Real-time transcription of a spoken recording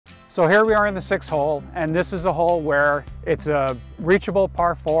So here we are in the 6th hole, and this is a hole where it's a reachable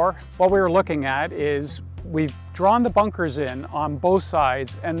par 4. What we were looking at is we've drawn the bunkers in on both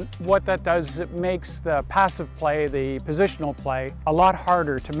sides, and what that does is it makes the passive play, the positional play, a lot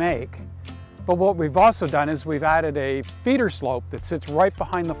harder to make. But what we've also done is we've added a feeder slope that sits right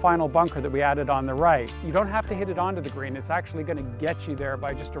behind the final bunker that we added on the right. You don't have to hit it onto the green. It's actually going to get you there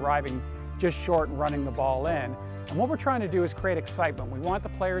by just arriving just short and running the ball in. And what we're trying to do is create excitement. We want the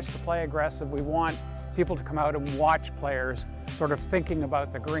players to play aggressive. We want people to come out and watch players sort of thinking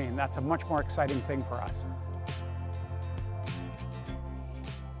about the green. That's a much more exciting thing for us.